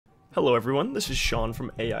Hello everyone, this is Sean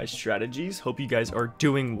from AI Strategies. Hope you guys are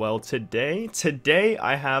doing well today. Today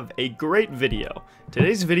I have a great video.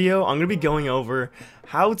 Today's video I'm going to be going over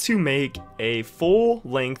how to make a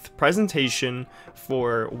full-length presentation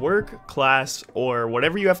for work, class, or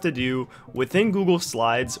whatever you have to do within Google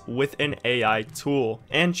Slides with an AI tool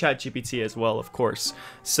and ChatGPT as well, of course.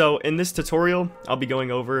 So in this tutorial I'll be going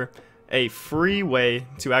over a free way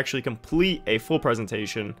to actually complete a full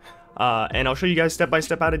presentation. And I'll show you guys step by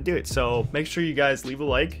step how to do it. So make sure you guys leave a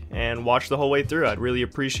like and watch the whole way through. I'd really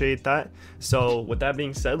appreciate that. So with that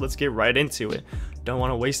being said, let's get right into it. Don't want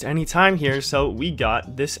to waste any time here. So we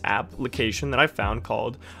got this application that I found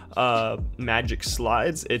called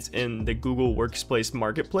magicslides. It's in the Google Workspace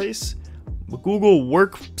Marketplace. Google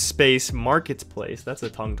Workspace Marketplace, that's a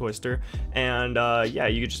tongue twister. And yeah,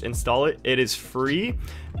 you can just install it. It is free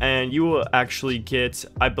and you will actually get,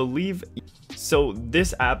 I believe, so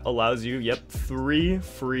this app allows you, 3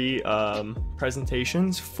 free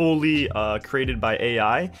presentations fully created by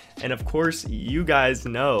AI. And of course, you guys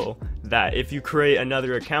know that if you create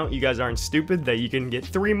another account, you guys aren't stupid, that you can get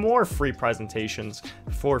 3 more free presentations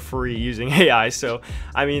for free using AI. So,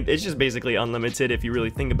 I mean, it's just basically unlimited if you really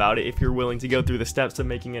think about it, if you're willing to go through the steps of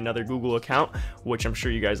making another Google account, which I'm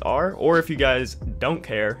sure you guys are. Or if you guys don't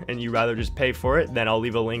care and you rather just pay for it, then I'll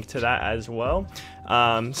leave a link to that as well.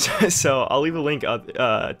 So I'll leave a link up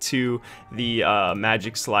to the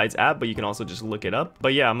magicslides app, but you can also just look it up.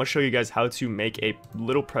 But yeah, I'm gonna show you guys how to make a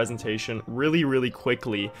little presentation really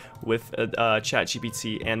quickly with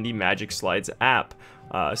ChatGPT and the magicslides app.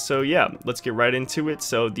 So yeah, let's get right into it.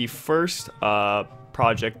 So the first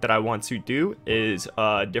project that I want to do is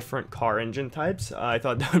different car engine types. I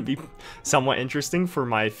thought that would be somewhat interesting for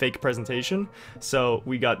my fake presentation. So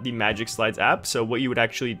we got the magicslides app. So what you would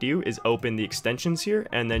actually do is open the extensions here,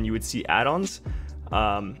 and then you would see add-ons,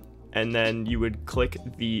 and then you would click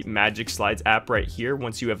the magicslides app right here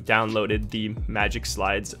once you have downloaded the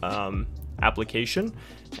magicslides application.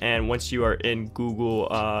 And once you are in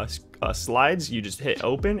Google Slides, you just hit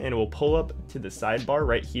open and it will pull up to the sidebar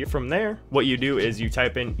right here. From there, what you do is you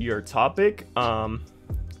type in your topic,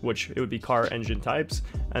 which it would be car engine types,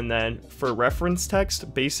 and then for reference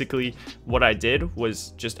text, basically what I did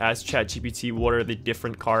was just ask ChatGPT what are the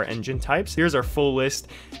different car engine types. Here's our full list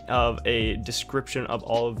of a description of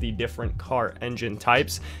all of the different car engine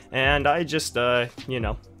types, and I just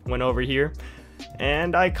went over here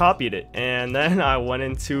and I copied it, and then I went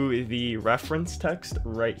into the reference text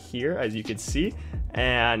right here, as you can see,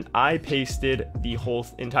 and I pasted the whole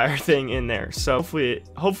entire thing in there. So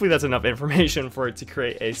hopefully that's enough information for it to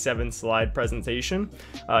create a 7-slide presentation.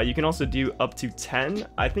 You can also do up to 10.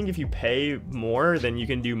 I think if you pay more, then you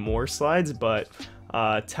can do more slides, but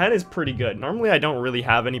 10 is pretty good. Normally I don't really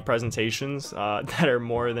have any presentations that are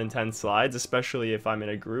more than 10 slides, especially if I'm in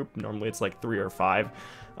a group. Normally it's like 3 or 5.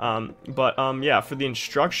 Yeah, for the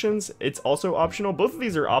instructions, it's also optional. Both of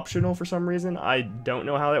these are optional for some reason. I don't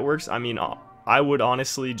know how that works. I mean, I would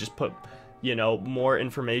honestly just put, more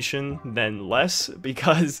information than less,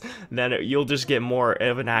 because then you'll just get more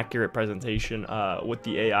of an accurate presentation with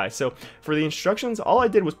the AI. So for the instructions, all I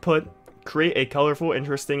did was create a colorful,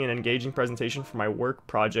 interesting, and engaging presentation for my work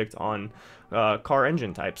project on car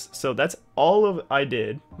engine types. So that's all I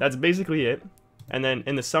did. That's basically it. And then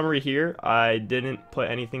in the summary here, I didn't put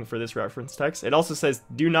anything for this reference text. It also says,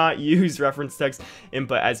 do not use reference text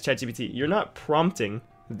input as ChatGPT. You're not prompting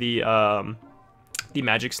the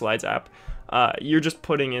magicslides app. You're just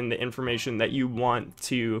putting in the information that you want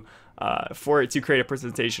to for it to create a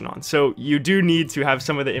presentation on. So you do need to have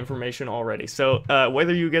some of the information already. So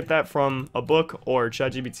whether you get that from a book or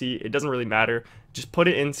ChatGPT, it doesn't really matter. Just put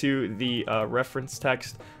it into the reference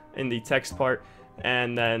text in the text part,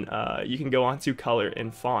 and then you can go on to color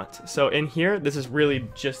and font. So in here, this is really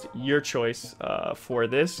just your choice for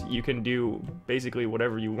this. You can do basically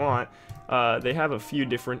whatever you want. They have a few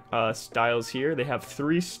different styles here. They have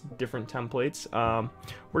 3 different templates.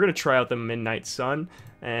 We're gonna try out the Midnight Sun,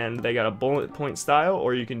 and they got a bullet point style,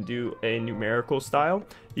 or you can do a numerical style.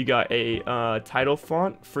 You got a title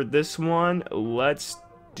font for this one. Let's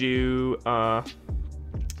do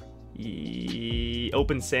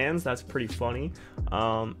Open Sans. That's pretty funny.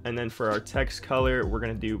 And then for our text color, we're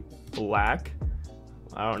gonna do black.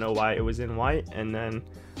 I don't know why it was in white. And then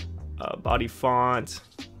body font,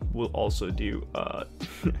 we'll also do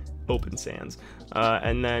Open Sans.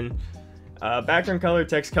 And then background color,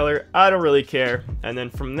 text color, I don't really care. And then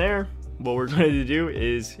from there, what we're going to do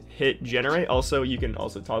is hit generate. Also, you can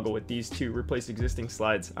also toggle with these two, replace existing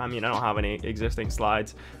slides. I mean, I don't have any existing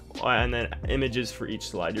slides. And then images for each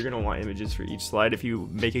slide. You're going to want images for each slide if you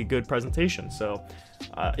make a good presentation. So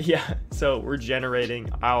yeah, so we're generating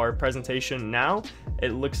our presentation now. It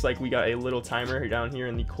looks like we got a little timer down here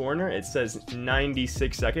in the corner. It says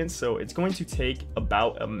 96 seconds, so it's going to take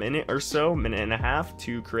about a minute or so, minute and a half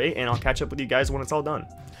to create, and I'll catch up with you guys when it's all done.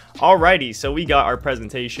 Alrighty, so we got our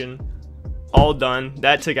presentation all done.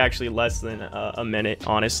 That took actually less than a minute,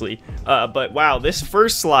 honestly, but wow, this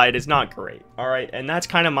first slide is not great. All right, and that's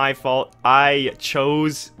kind of my fault. I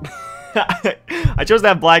chose I chose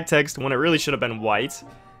that black text when it really should have been white,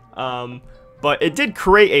 but it did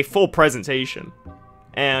create a full presentation.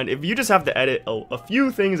 And if you just have to edit a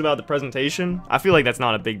few things about the presentation, I feel like that's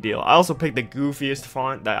not a big deal. I also picked the goofiest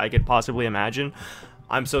font that I could possibly imagine.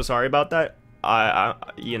 I'm so sorry about that.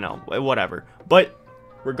 You know, whatever. But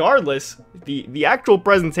regardless, the actual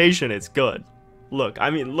presentation is good. Look, I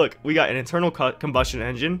mean, look, we got an internal combustion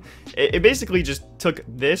engine. It basically just took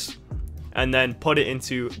this and then put it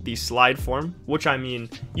into the slide form, which, I mean,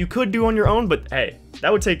 you could do on your own, but hey, that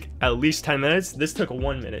would take at least 10 minutes. This took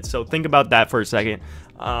 1 minute, so think about that for a second.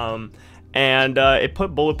 It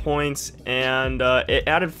put bullet points, and it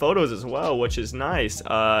added photos as well, which is nice.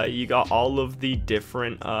 You got all of the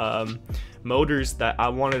different motors that I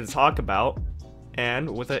wanted to talk about, and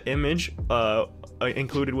with an image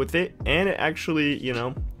included with it, and it actually, you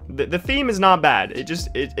know, the theme is not bad.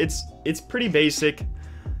 It's pretty basic.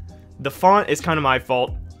 The font is kind of my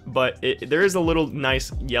fault, but there is a little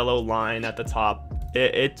nice yellow line at the top.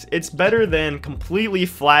 It's better than completely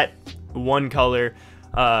flat one color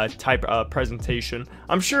type presentation.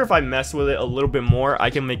 I'm sure if I mess with it a little bit more, I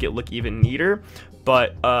can make it look even neater.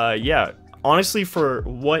 But yeah, honestly, for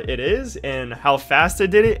what it is and how fast I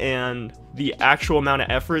did it and the actual amount of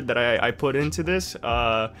effort that I put into this,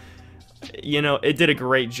 you know, it did a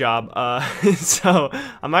great job. So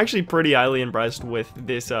I'm actually pretty highly impressed with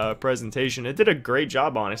this presentation. It did a great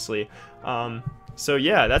job, honestly. So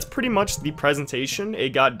yeah, that's pretty much the presentation. It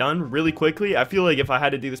got done really quickly. I feel like if I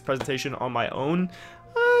had to do this presentation on my own,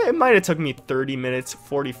 it might have took me 30 minutes,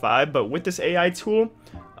 45, but with this AI tool,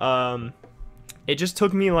 it just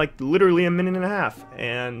took me like literally a minute and a half.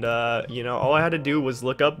 And you know, all I had to do was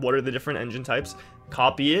look up what are the different engine types,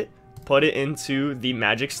 copy it, put it into the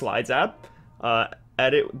magicslides app,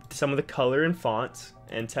 edit some of the color and fonts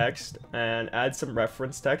and text, and add some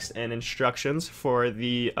reference text and instructions for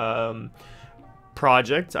the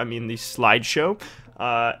project, I mean the slideshow,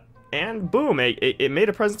 and boom, it made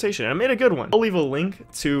a presentation, and it made a good one. I'll leave a link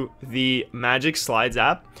to the magicslides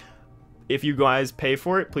app. If you guys pay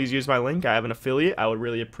for it, please use my link. I have an affiliate. I would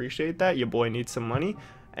really appreciate that. Your boy needs some money.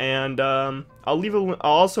 And I'll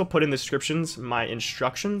also put in the descriptions my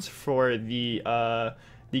instructions for the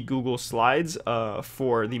Google Slides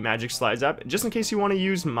for the magicslides app, just in case you want to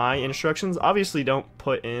use my instructions. Obviously, don't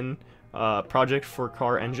put in project for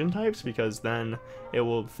car engine types, because then it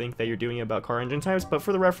will think that you're doing it about car engine types. But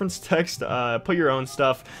for the reference text, put your own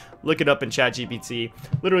stuff, look it up in ChatGPT,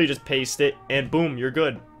 literally just paste it, and boom, you're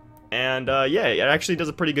good. And yeah, it actually does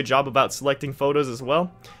a pretty good job about selecting photos as well.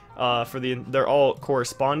 They're all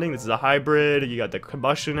corresponding. This is a hybrid. You got the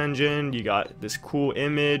combustion engine, you got this cool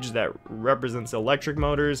image that represents electric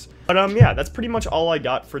motors. But yeah, that's pretty much all I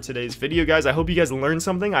got for today's video, guys. I hope you guys learned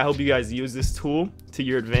something. I hope you guys use this tool to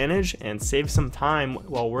your advantage and save some time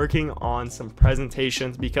while working on some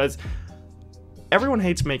presentations, because everyone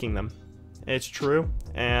hates making them. It's true.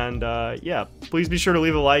 And yeah, please be sure to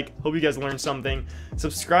leave a like. Hope you guys learned something.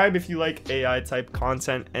 Subscribe if you like AI type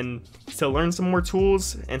content, and to learn some more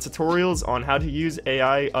tools and tutorials on how to use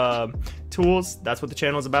AI tools. That's what the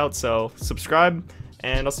channel is about. So subscribe,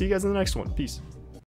 and I'll see you guys in the next one. Peace.